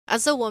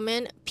As a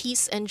woman,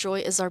 peace and joy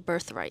is our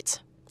birthright.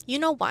 You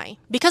know why?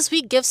 Because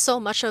we give so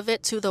much of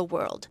it to the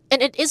world.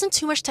 And it isn't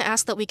too much to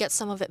ask that we get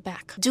some of it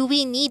back. Do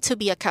we need to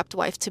be a kept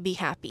wife to be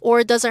happy?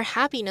 Or does our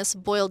happiness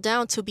boil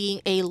down to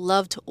being a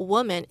loved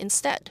woman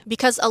instead?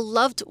 Because a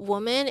loved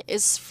woman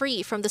is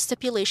free from the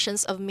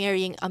stipulations of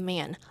marrying a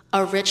man,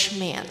 a rich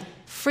man.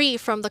 Free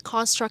from the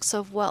constructs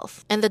of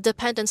wealth and the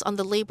dependence on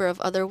the labor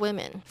of other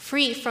women.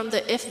 Free from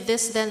the if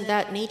this then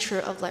that nature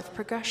of life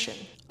progression.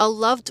 A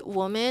loved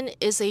woman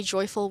is a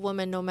joyful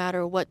woman no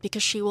matter what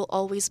because she will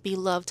always be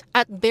loved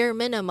at bare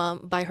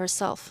minimum by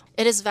herself.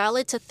 It is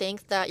valid to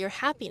think that your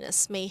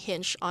happiness may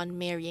hinge on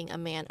marrying a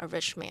man, a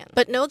rich man.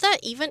 But know that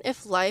even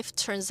if life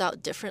turns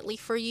out differently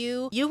for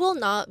you, you will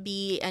not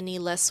be any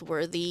less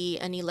worthy,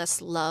 any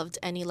less loved,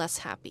 any less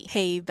happy.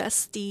 Hey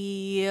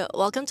bestie!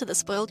 Welcome to the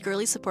Spoiled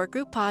Girly Support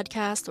Group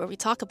podcast where we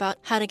talk about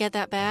how to get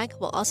that bag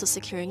while also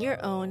securing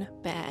your own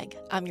bag.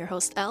 I'm your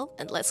host Elle,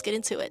 and let's get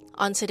into it.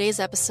 On today's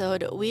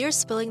episode, we are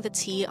spilling the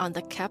tea on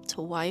the kept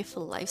wife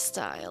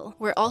lifestyle.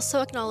 We're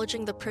also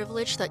acknowledging the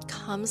privilege that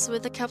comes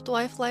with the kept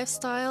wife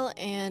lifestyle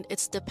and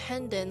its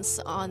dependence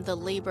on the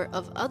labor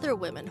of other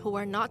women who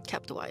are not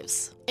kept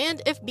wives.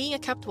 And if being a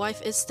kept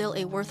wife is still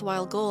a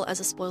worthwhile goal as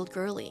a spoiled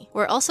girly.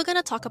 We're also going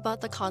to talk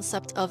about the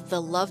concept of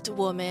the loved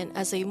woman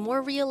as a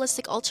more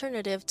realistic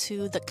alternative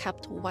to the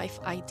kept wife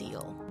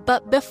ideal.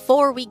 But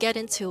before we get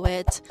into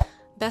it,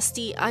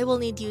 bestie, I will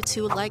need you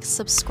to like,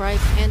 subscribe,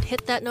 and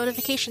hit that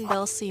notification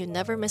bell so you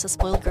never miss a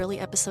Spoiled Girly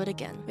episode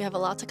again. We have a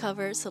lot to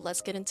cover, so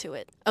let's get into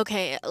it.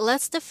 Okay,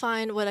 let's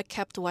define what a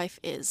kept wife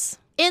is.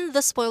 In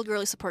the Spoiled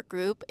Girly Support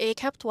Group, a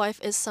kept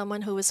wife is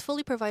someone who is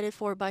fully provided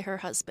for by her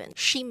husband.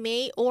 She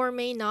may or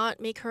may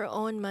not make her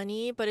own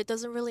money, but it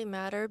doesn't really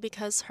matter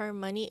because her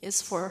money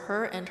is for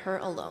her and her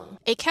alone.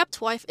 A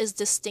kept wife is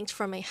distinct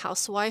from a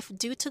housewife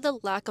due to the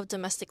lack of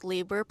domestic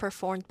labor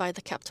performed by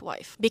the kept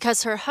wife.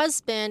 Because her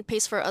husband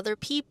pays for other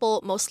people,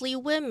 mostly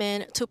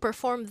women, to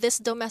perform this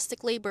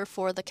domestic labor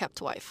for the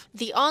kept wife.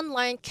 The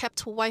online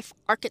kept wife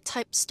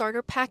archetype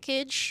starter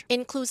package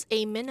includes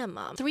a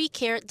minimum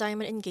 3-carat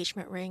diamond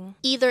engagement ring,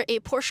 either a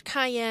Porsche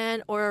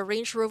Cayenne or a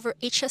Range Rover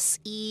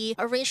HSE.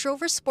 A Range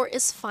Rover Sport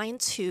is fine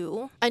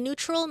too. A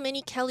neutral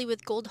Mini Kelly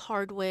with gold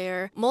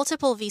hardware,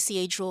 multiple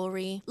VCA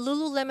jewelry,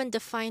 Lululemon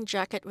Define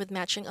jacket with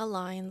matching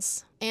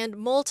aligns, and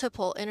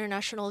multiple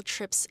international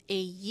trips a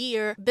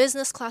year,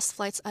 business class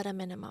flights at a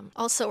minimum.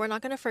 Also, we're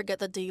not going to forget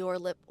the Dior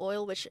lip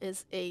oil, which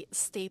is a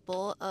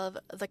staple of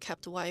the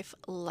kept wife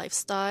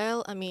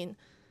lifestyle. I mean,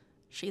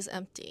 she's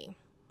empty.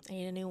 I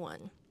need a new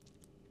one.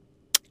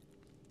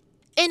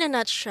 In a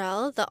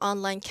nutshell, the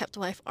online kept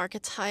wife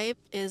archetype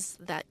is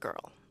that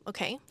girl,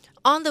 okay?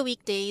 On the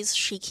weekdays,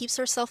 she keeps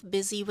herself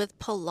busy with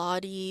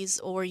Pilates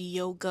or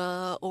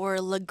yoga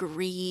or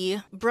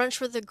Legree, brunch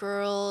with the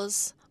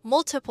girls,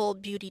 multiple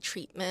beauty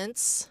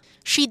treatments.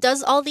 She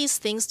does all these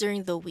things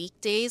during the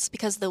weekdays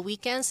because the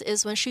weekends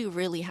is when she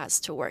really has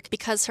to work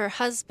because her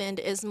husband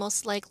is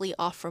most likely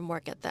off from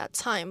work at that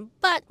time.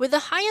 But with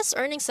the highest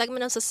earning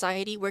segment of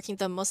society working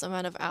the most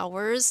amount of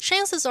hours,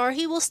 chances are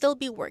he will still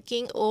be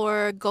working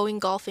or going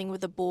golfing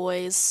with the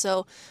boys.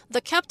 So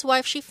the kept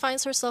wife, she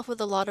finds herself with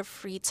a lot of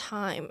free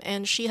time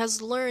and she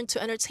has learned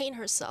to entertain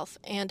herself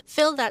and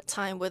fill that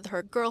time with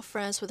her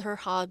girlfriends, with her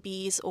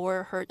hobbies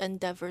or her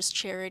endeavors,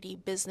 charity,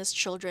 business,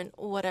 children,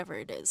 whatever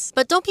it is.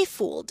 But don't be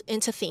fooled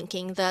into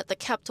thinking that the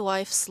kept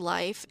wife's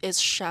life is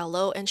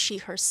shallow and she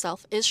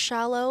herself is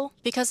shallow,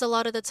 because a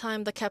lot of the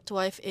time the kept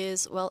wife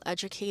is well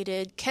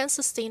educated, can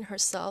sustain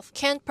herself,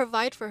 can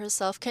provide for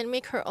herself, can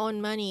make her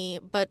own money,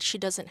 but she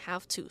doesn't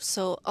have to.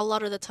 So a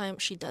lot of the time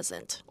she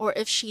doesn't. Or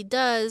if she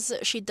does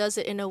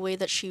it in a way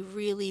that she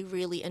really,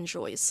 really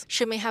enjoys.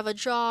 She may have a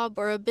job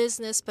or a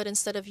business, but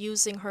instead of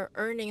using her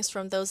earnings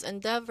from those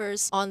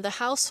endeavors on the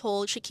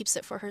household, she keeps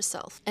it for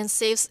herself and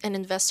saves and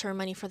invests her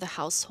money for the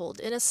household.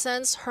 In a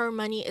sense, her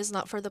money is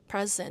not for the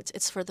present,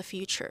 it's for the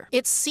future.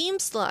 It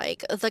seems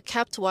like the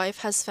kept wife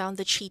has found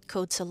the cheat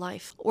code to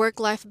life.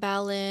 Work-life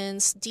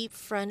balance, deep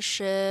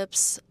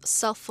friendships,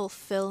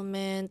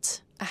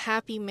 self-fulfillment, a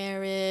happy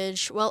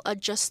marriage,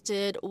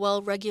 well-adjusted,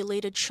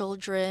 well-regulated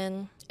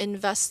children,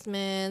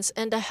 investments,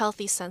 and a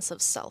healthy sense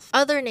of self.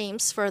 Other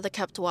names for the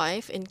kept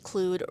wife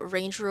include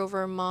Range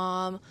Rover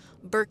mom,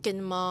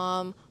 Birkin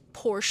mom,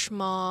 Porsche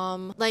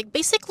mom, like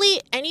basically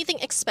anything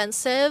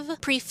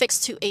expensive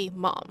prefixed to a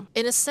mom.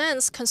 In a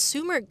sense,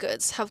 consumer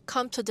goods have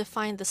come to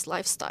define this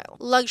lifestyle.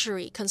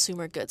 Luxury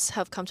consumer goods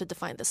have come to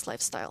define this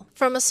lifestyle.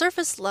 From a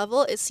surface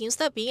level, it seems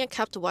that being a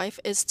kept wife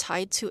is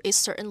tied to a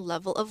certain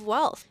level of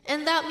wealth,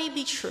 and that may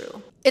be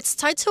true. It's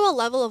tied to a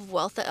level of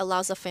wealth that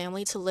allows a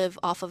family to live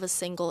off of a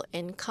single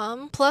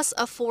income, plus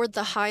afford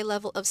the high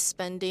level of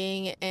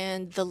spending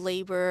and the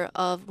labor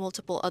of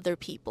multiple other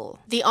people.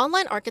 The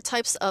online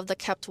archetypes of the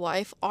kept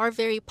wife are are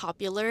very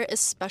popular,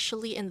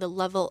 especially in the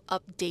level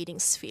up dating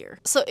sphere.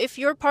 So if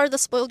you're part of the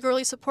Spoiled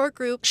Girly support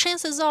group,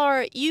 chances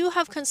are you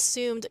have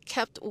consumed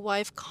kept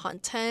wife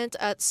content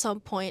at some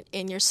point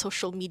in your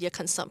social media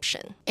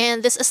consumption.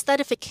 And this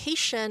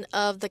aesthetification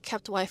of the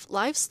kept wife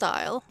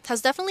lifestyle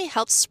has definitely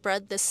helped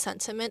spread this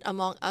sentiment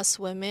among us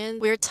women.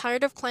 We're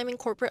tired of climbing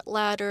corporate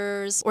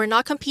ladders. We're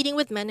not competing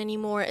with men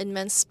anymore in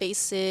men's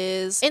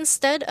spaces.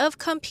 Instead of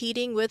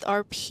competing with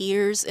our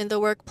peers in the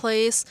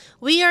workplace,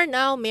 we are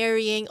now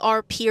marrying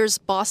our peers'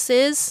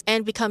 bosses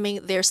and becoming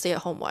their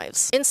stay-at-home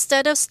wives.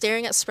 Instead of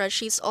staring at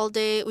spreadsheets all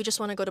day, we just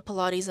want to go to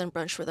Pilates and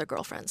brunch with our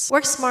girlfriends.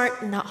 Work smart,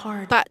 not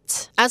hard.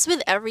 But as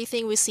with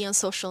everything we see on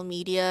social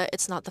media,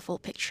 it's not the full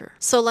picture.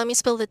 So let me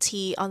spill the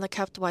tea on the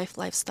kept wife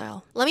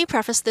lifestyle. Let me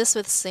preface this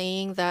with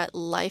saying that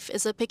life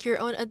is a pick your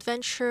own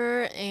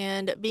adventure,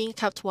 and being a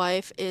kept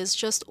wife is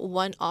just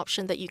one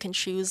option that you can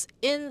choose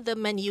in the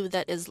menu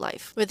that is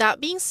life. With that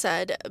being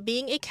said,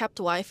 being a kept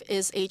wife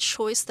is a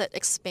choice that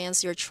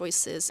expands your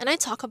choices. And I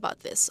talk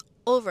about this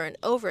over and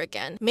over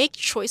again. Make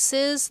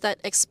choices that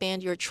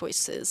expand your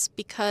choices,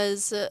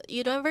 because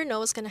you never know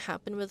what's going to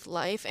happen with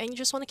life and you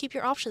just want to keep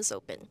your options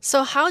open.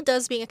 So how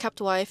does being a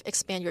kept wife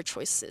expand your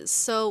choices?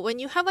 So when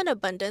you have an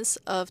abundance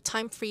of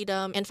time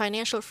freedom and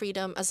financial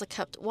freedom as a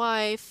kept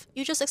wife,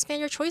 you just expand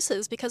your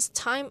choices because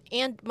time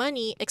and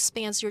money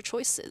expands your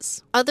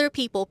choices. Other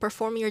people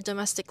performing your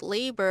domestic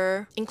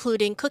labor,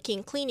 including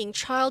cooking, cleaning,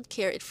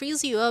 childcare, it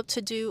frees you up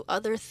to do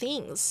other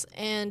things,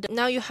 and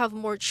now you have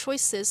more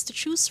choices to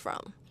choose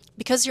from.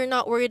 Because you're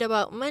not worried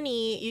about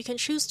money, you can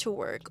choose to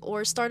work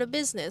or start a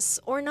business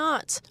or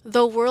not.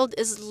 The world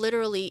is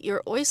literally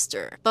your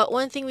oyster. But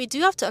one thing we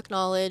do have to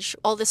acknowledge,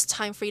 all this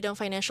time freedom,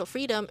 financial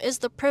freedom, is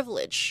the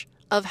privilege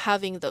of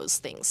having those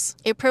things.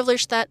 A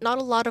privilege that not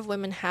a lot of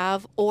women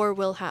have or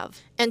will have.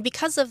 And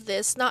because of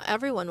this, not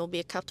everyone will be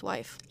a kept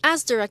wife,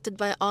 as directed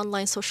by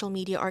online social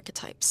media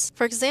archetypes.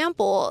 For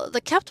example,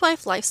 the kept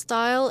wife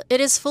lifestyle, it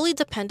is fully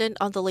dependent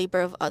on the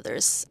labor of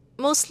others.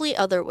 Mostly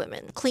other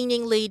women.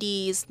 Cleaning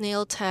ladies,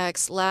 nail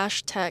techs,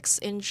 lash techs,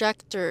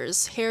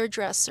 injectors,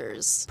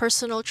 hairdressers,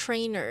 personal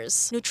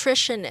trainers,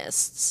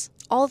 nutritionists,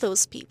 all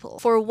those people.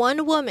 For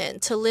one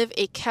woman to live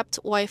a kept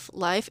wife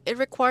life, it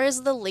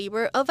requires the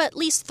labor of at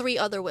least 3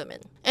 other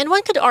women. And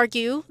one could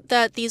argue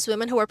that these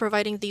women who are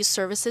providing these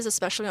services,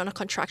 especially on a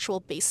contractual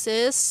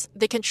basis,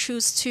 they can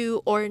choose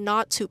to or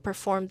not to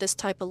perform this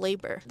type of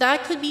labor.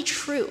 That could be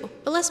true,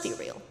 but let's be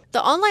real.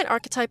 The online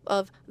archetype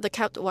of the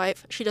kept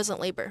wife, she doesn't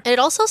labor. And it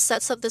also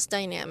sets up this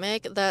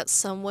dynamic that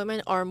some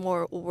women are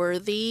more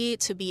worthy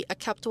to be a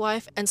kept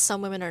wife and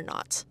some women are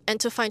not. And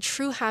to find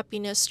true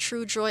happiness,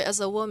 true joy as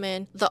a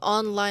woman, the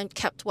online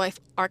kept wife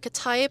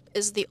archetype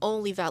is the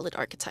only valid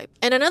archetype.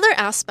 And another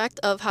aspect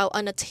of how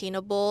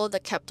unattainable the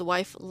kept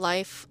wife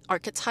life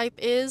archetype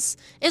is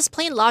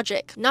plain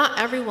logic. Not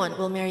everyone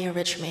will marry a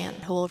rich man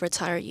who will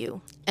retire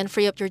you and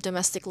free up your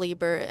domestic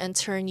labor and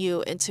turn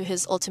you into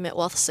his ultimate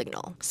wealth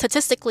signal.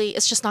 Statistically,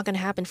 it's just not going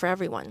to happen for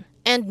everyone.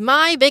 And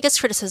my biggest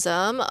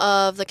criticism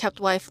of the kept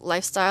wife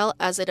lifestyle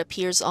as it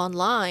appears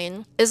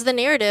online is the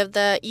narrative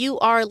that you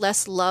are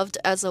less loved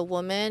as a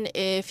woman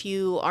if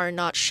you are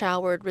not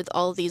showered with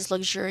all these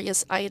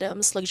luxurious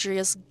items,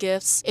 luxurious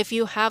gifts. If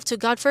you have to,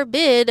 God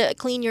forbid,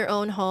 clean your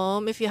own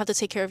home, if you have to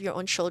take care of your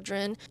own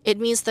children, it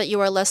means that you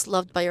are less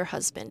loved by your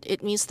husband.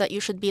 It means that you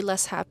should be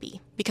less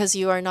happy because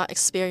you are not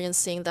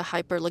experiencing the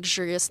hyper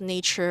luxurious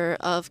nature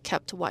of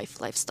kept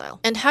wife lifestyle.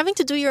 And having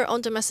to do your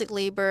own domestic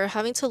labor,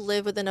 having to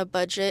live within a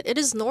budget, it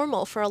is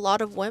normal for a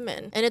lot of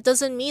women. And it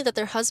doesn't mean that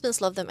their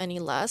husbands love them any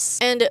less.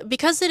 And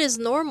because it is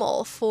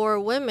normal for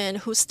women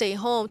who stay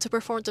home to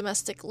perform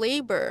domestic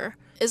labor,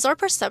 is our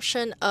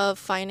perception of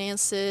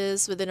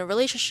finances within a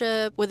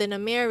relationship, within a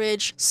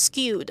marriage,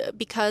 skewed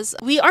because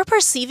we are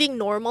perceiving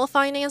normal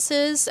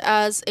finances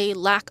as a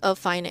lack of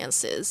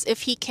finances.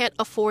 If he can't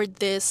afford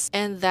this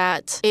and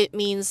that, it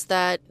means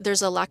that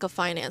there's a lack of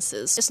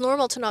finances. It's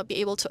normal to not be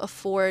able to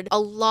afford a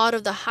lot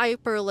of the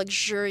hyper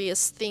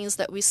luxurious things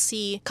that we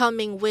see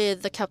coming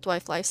with the kept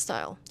wife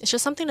lifestyle. It's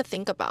just something to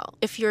think about.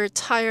 If you're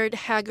tired,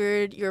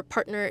 haggard, your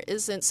partner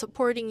isn't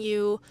supporting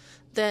you,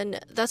 then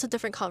that's a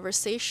different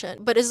conversation.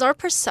 But is our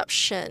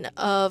perception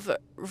of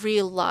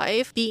real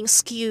life being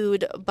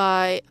skewed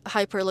by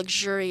hyper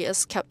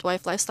luxurious kept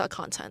wife lifestyle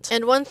content?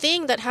 And one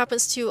thing that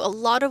happens to a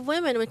lot of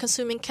women when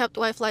consuming kept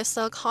wife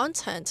lifestyle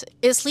content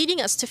is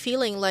leading us to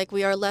feeling like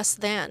we are less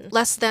than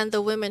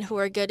the women who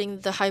are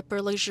getting the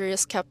hyper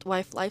luxurious kept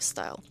wife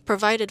lifestyle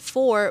provided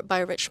for by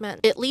rich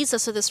men. It leads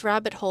us to this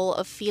rabbit hole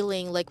of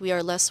feeling like we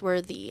are less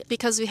worthy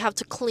because we have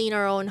to clean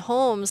our own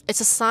homes. It's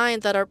a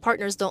sign that our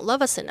partners don't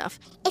love us enough.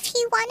 If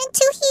he wanted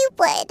to, he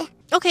would.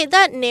 Okay,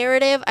 that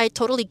narrative, I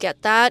totally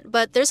get that,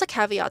 but there's a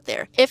caveat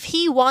there. If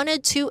he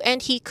wanted to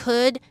and he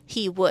could,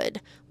 he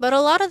would. But a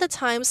lot of the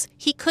times,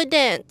 he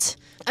couldn't.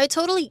 I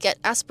totally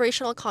get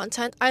aspirational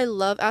content. I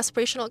love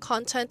aspirational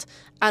content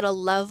at a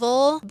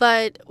level,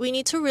 but we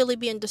need to really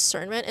be in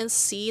discernment and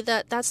see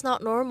that that's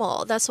not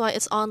normal. That's why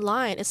it's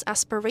online. It's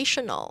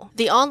aspirational.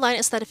 The online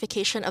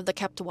aesthetification of the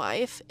kept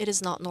wife, it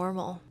is not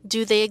normal.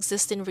 Do they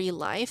exist in real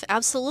life?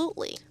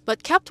 Absolutely.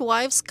 But kept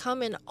wives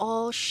come in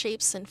all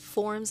shapes and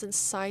forms and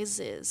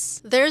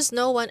sizes. There's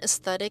no one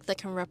aesthetic that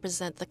can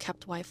represent the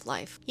kept wife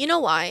life. You know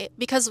why?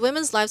 Because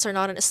women's lives are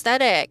not an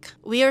aesthetic.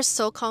 We are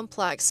so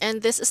complex,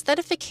 and this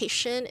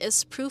aesthetification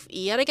is proof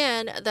yet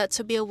again that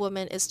to be a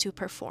woman is to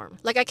perform.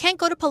 Like, I can't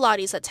go to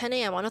Pilates at 10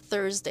 a.m. on a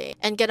Thursday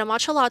and get a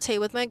matcha latte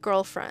with my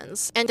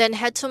girlfriends and then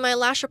head to my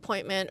lash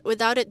appointment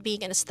without it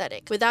being an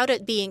aesthetic, without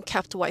it being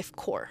kept wife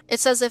core.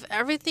 It's as if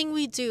everything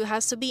we do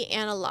has to be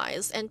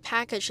analyzed and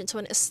packaged into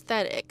an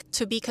aesthetic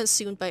to be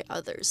consumed by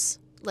others.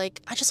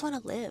 Like, I just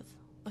want to live,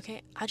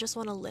 okay? I just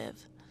want to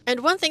live.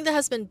 And one thing that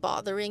has been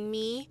bothering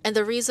me, and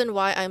the reason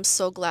why I'm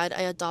so glad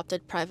I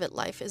adopted Private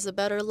Life is a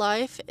Better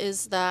Life,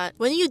 is that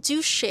when you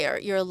do share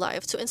your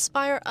life to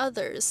inspire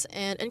others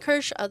and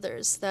encourage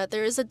others that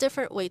there is a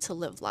different way to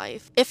live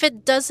life, if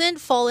it doesn't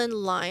fall in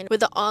line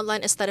with the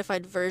online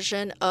aesthetified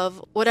version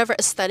of whatever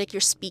aesthetic you're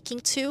speaking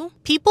to,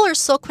 people are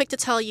so quick to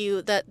tell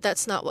you that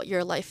that's not what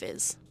your life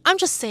is. I'm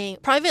just saying,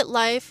 Private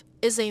Life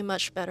is a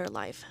much better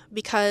life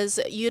because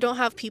you don't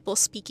have people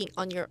speaking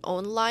on your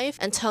own life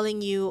and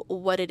telling you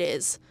what it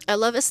is. I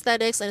love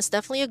aesthetics and it's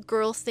definitely a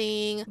girl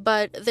thing,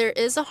 but there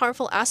is a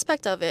harmful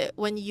aspect of it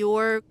when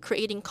you're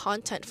creating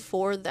content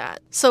for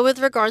that. So with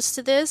regards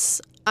to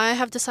this, I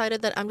have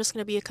decided that I'm just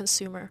going to be a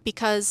consumer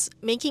because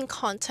making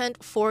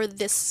content for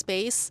this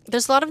space,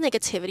 there's a lot of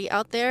negativity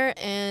out there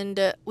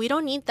and we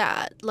don't need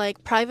that.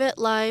 Like, Private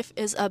Life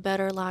is a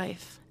better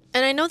life.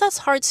 And I know that's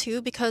hard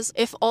too because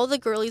if all the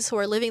girlies who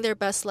are living their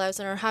best lives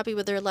and are happy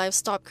with their lives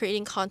stop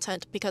creating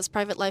content because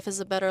Private Life is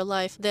a better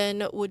life,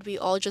 then would we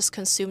all just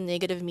consume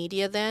negative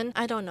media then?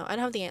 I don't know. I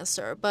don't have the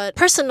answer. But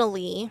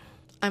personally,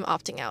 I'm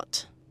opting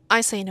out. I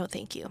say no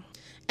thank you.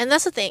 And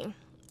that's the thing.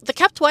 The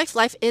kept wife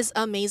life is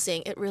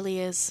amazing. It really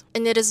is.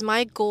 And it is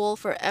my goal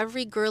for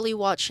every girly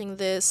watching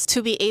this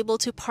to be able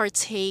to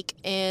partake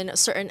in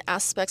certain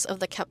aspects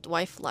of the kept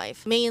wife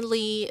life.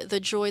 Mainly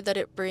the joy that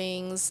it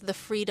brings, the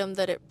freedom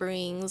that it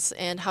brings,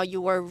 and how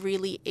you are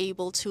really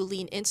able to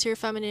lean into your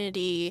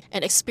femininity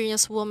and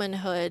experience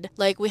womanhood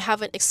like we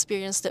haven't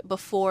experienced it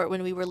before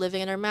when we were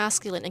living in our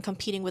masculine and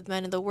competing with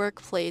men in the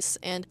workplace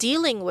and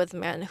dealing with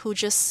men who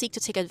just seek to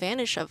take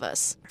advantage of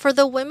us. For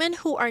the women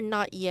who are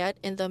not yet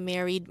in the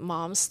married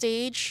mom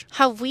stage,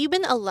 have we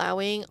been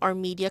allowing our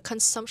media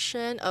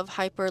consumption of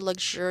hyper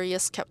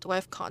luxurious kept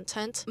wife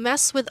content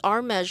mess with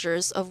our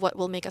measures of what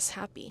will make us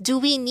happy? Do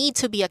we need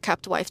to be a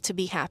kept wife to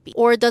be happy?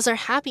 Or does our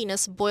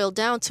happiness boil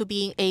down to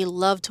being a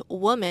loved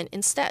woman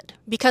instead?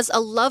 Because a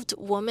loved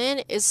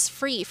woman is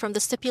free from the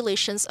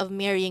stipulations of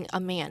marrying a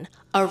man,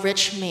 a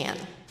rich man.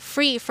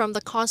 Free from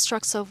the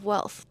constructs of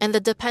wealth and the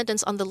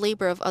dependence on the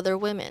labor of other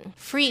women.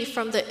 Free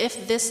from the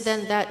if this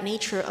then that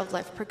nature of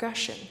life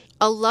progression.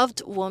 A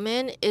loved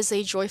woman is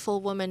a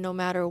joyful woman no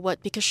matter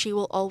what because she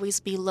will always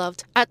be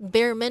loved at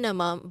bare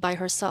minimum by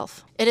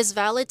herself. It is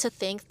valid to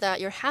think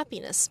that your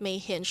happiness may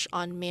hinge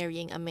on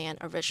marrying a man,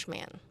 a rich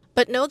man.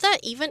 But know that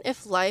even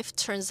if life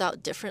turns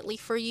out differently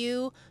for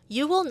you,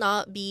 you will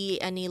not be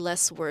any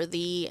less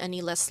worthy,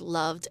 any less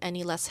loved,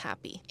 any less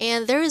happy.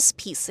 And there is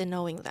peace in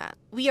knowing that.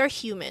 We are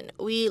human.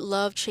 We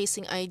love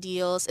chasing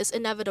ideals. It's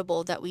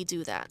inevitable that we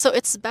do that. So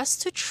it's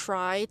best to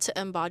try to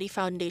embody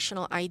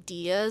foundational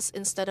ideas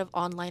instead of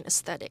online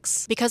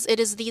aesthetics, because it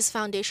is these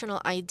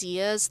foundational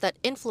ideas that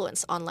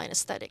influence online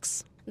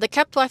aesthetics. The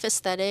kept wife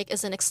aesthetic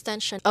is an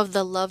extension of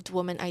the loved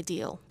woman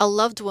ideal. A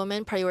loved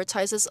woman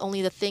prioritizes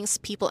only the things,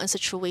 people, and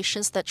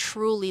situations that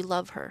truly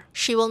love her.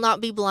 She will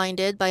not be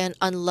blinded by an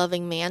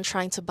unloving man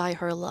trying to buy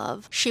her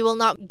love. She will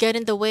not get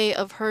in the way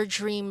of her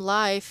dream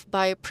life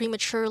by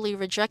prematurely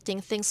rejecting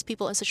things,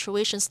 people, and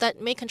situations that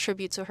may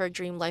contribute to her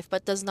dream life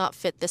but does not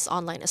fit this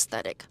online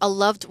aesthetic. A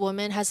loved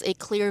woman has a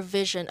clear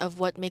vision of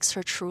what makes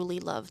her truly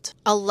loved.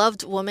 A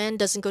loved woman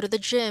doesn't go to the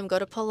gym, go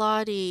to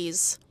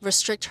Pilates,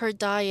 restrict her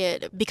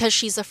diet because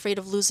she's afraid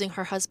of losing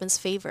her husband's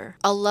favor.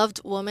 A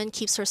loved woman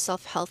keeps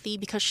herself healthy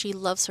because she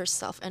loves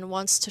herself and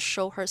wants to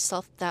show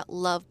herself that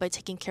love by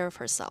taking care of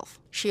herself.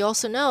 She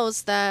also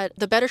knows that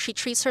the better she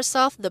treats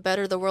herself, the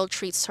better the world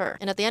treats her.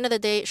 And at the end of the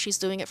day, she's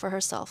doing it for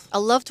herself.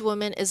 A loved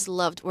woman is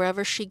loved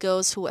wherever she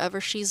goes,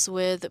 whoever she's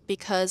with,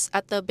 because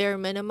at the bare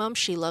minimum,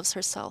 she loves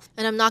herself.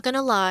 And I'm not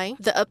gonna lie,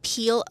 the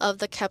appeal of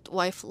the kept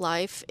wife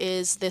life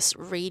is this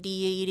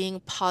radiating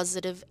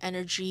positive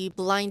energy,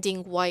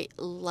 blinding white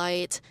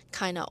light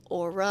kind of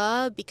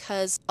aura,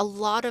 because a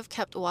lot of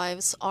kept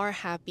wives are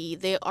happy.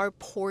 They are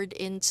poured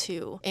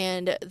into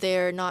and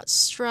they're not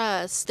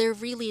stressed. They're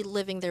really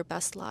living their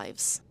best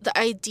lives. The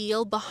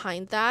ideal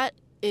behind that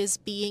is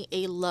being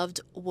a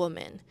loved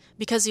woman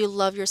because you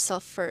love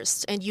yourself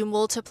first and you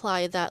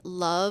multiply that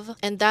love,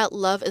 and that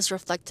love is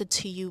reflected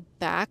to you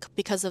back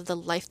because of the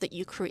life that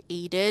you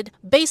created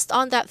based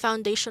on that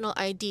foundational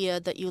idea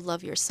that you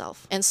love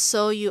yourself. And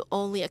so you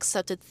only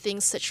accepted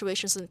things,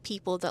 situations, and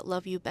people that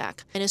love you back.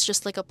 And it's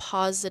just like a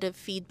positive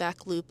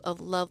feedback loop of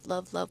love,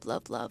 love, love,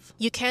 love, love.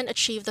 You can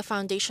achieve the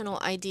foundational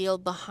ideal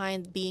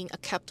behind being a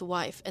kept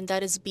wife, and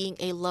that is being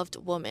a loved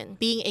woman.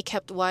 Being a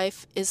kept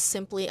wife is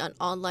simply an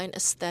online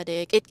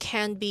aesthetic. It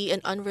can be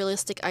an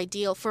unrealistic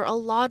ideal for a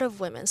lot of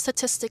women.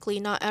 Statistically,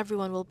 not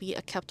everyone will be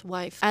a kept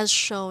wife, as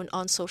shown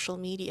on social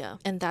media,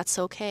 and that's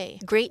okay.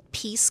 Great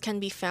peace can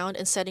be found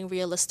in setting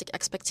realistic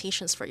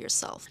expectations for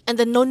yourself. And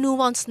the no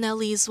nuance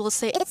Nellies will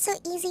say, It's so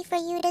easy for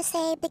you to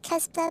say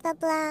because blah blah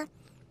blah.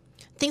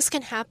 things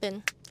can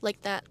happen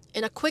like that.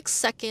 In a quick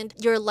second,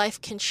 your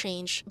life can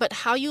change. But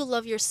how you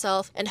love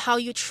yourself and how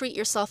you treat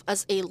yourself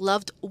as a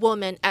loved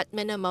woman at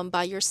minimum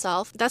by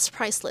yourself, that's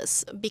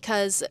priceless,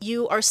 because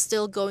you are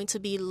still going to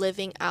be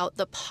living out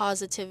the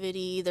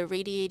positivity, the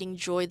radiating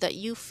joy that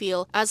you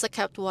feel as a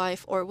kept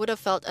wife or would have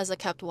felt as a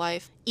kept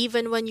wife.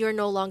 Even when you're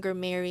no longer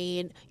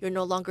married, you're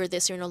no longer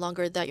this, you're no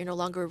longer that, you're no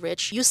longer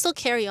rich, you still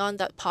carry on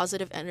that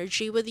positive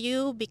energy with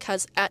you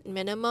because at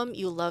minimum,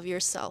 you love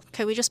yourself.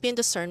 Can we just be in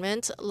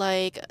discernment?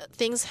 Like,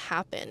 things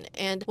happen.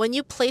 And when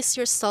you place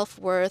your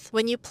self-worth,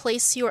 when you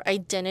place your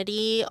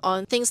identity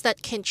on things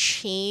that can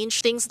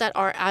change, things that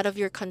are out of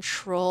your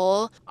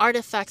control,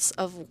 artifacts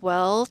of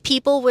wealth,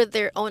 people with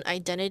their own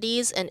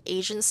identities and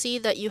agency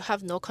that you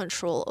have no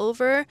control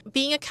over,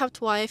 being a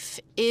kept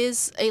wife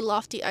is a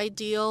lofty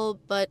ideal,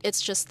 but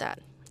it's just that.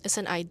 It's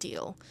an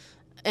ideal.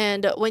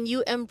 And when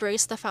you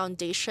embrace the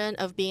foundation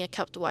of being a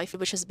kept wife,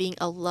 which is being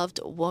a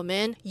loved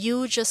woman,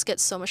 you just get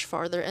so much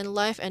farther in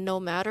life. And no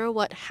matter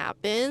what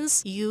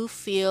happens, you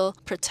feel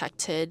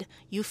protected,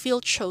 you feel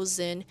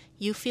chosen,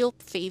 you feel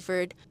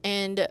favored,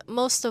 and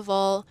most of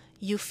all,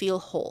 you feel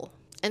whole.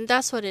 And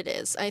that's what it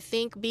is. I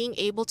think being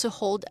able to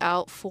hold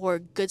out for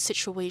good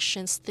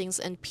situations, things,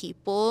 and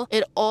people,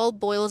 it all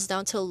boils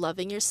down to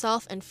loving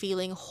yourself and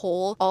feeling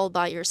whole all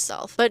by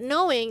yourself. But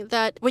knowing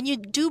that when you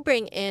do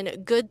bring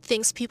in good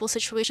things, people,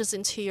 situations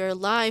into your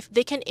life,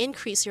 they can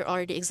increase your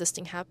already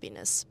existing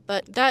happiness.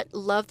 But that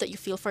love that you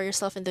feel for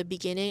yourself in the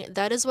beginning,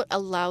 that is what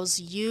allows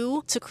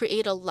you to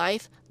create a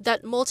life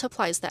that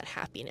multiplies that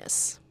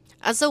happiness.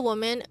 As a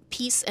woman,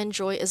 peace and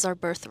joy is our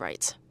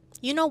birthright.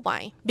 You know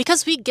why?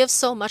 Because we give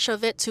so much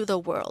of it to the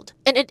world.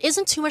 And it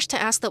isn't too much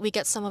to ask that we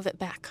get some of it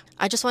back.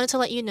 I just wanted to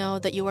let you know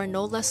that you are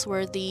no less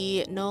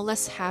worthy, no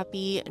less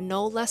happy,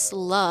 no less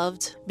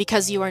loved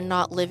because you are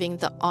not living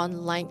the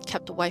online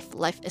kept wife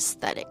life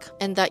aesthetic.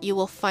 And that you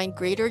will find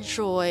greater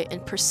joy in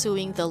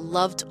pursuing the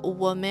loved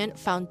woman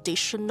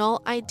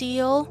foundational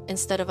ideal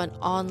instead of an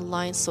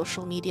online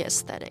social media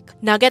aesthetic.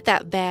 Now get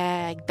that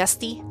bag,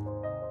 bestie.